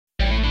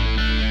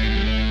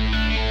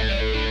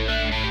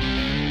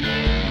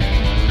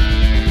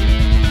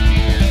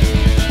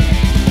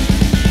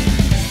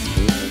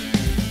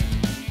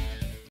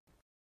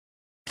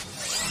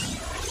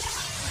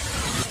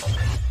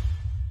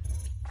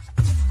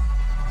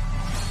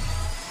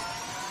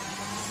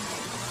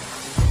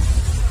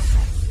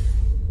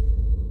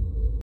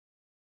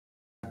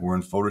we're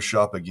in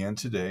Photoshop again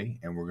today,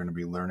 and we're going to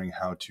be learning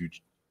how to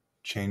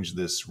change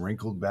this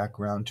wrinkled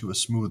background to a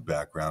smooth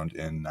background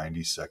in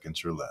 90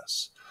 seconds or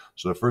less.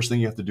 So the first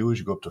thing you have to do is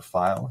you go up to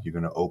File, you're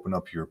going to open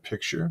up your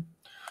picture.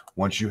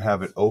 Once you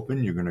have it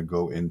open, you're going to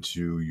go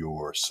into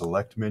your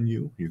Select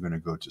menu, you're going to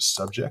go to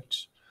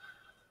Subject,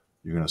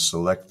 you're going to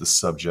select the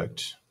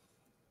subject,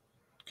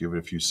 give it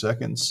a few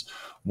seconds.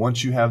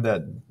 Once you have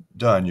that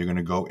done, you're going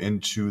to go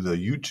into the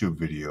YouTube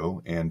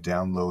video and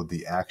download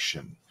the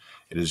action.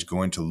 It is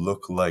going to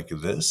look like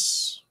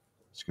this.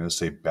 It's going to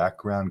say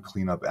background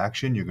cleanup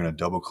action. You're going to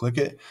double click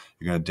it.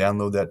 You're going to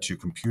download that to your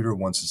computer.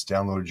 Once it's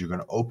downloaded, you're going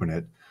to open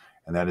it,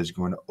 and that is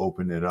going to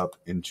open it up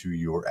into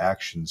your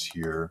actions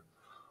here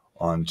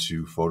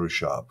onto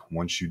Photoshop.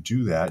 Once you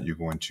do that, you're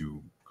going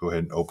to go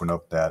ahead and open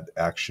up that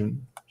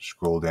action,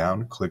 scroll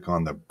down, click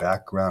on the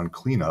background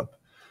cleanup,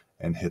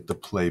 and hit the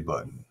play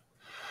button.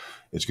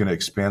 It's going to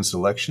expand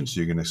selection, so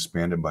you're going to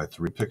expand it by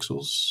 3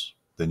 pixels.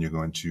 Then you're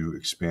going to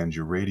expand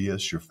your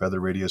radius, your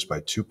feather radius, by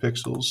 2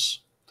 pixels.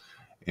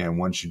 And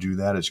once you do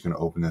that, it's going to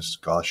open this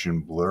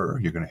Gaussian blur.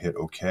 You're going to hit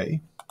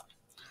OK.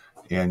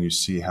 And you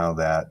see how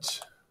that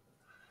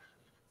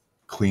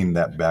cleaned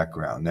that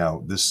background.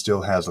 Now, this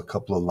still has a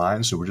couple of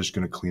lines, so we're just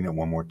going to clean it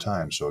one more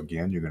time. So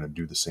again, you're going to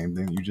do the same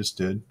thing you just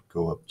did.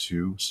 Go up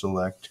to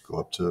Select, go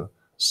up to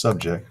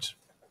Subject.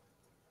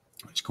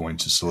 It's going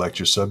to select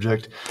your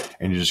subject,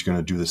 and you're just going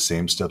to do the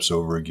same steps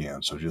over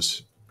again. So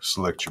just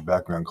select your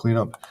background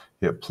cleanup,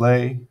 hit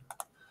play,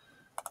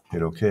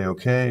 hit OK,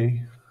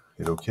 OK,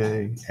 hit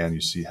OK, and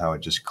you see how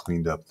it just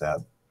cleaned up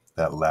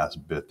that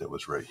last bit that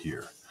was right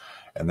here.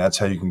 And that's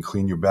how you can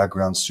clean your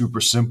background. Super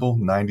simple,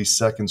 90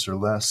 seconds or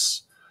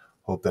less.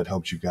 Hope that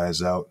helped you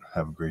guys out.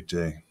 Have a great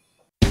day.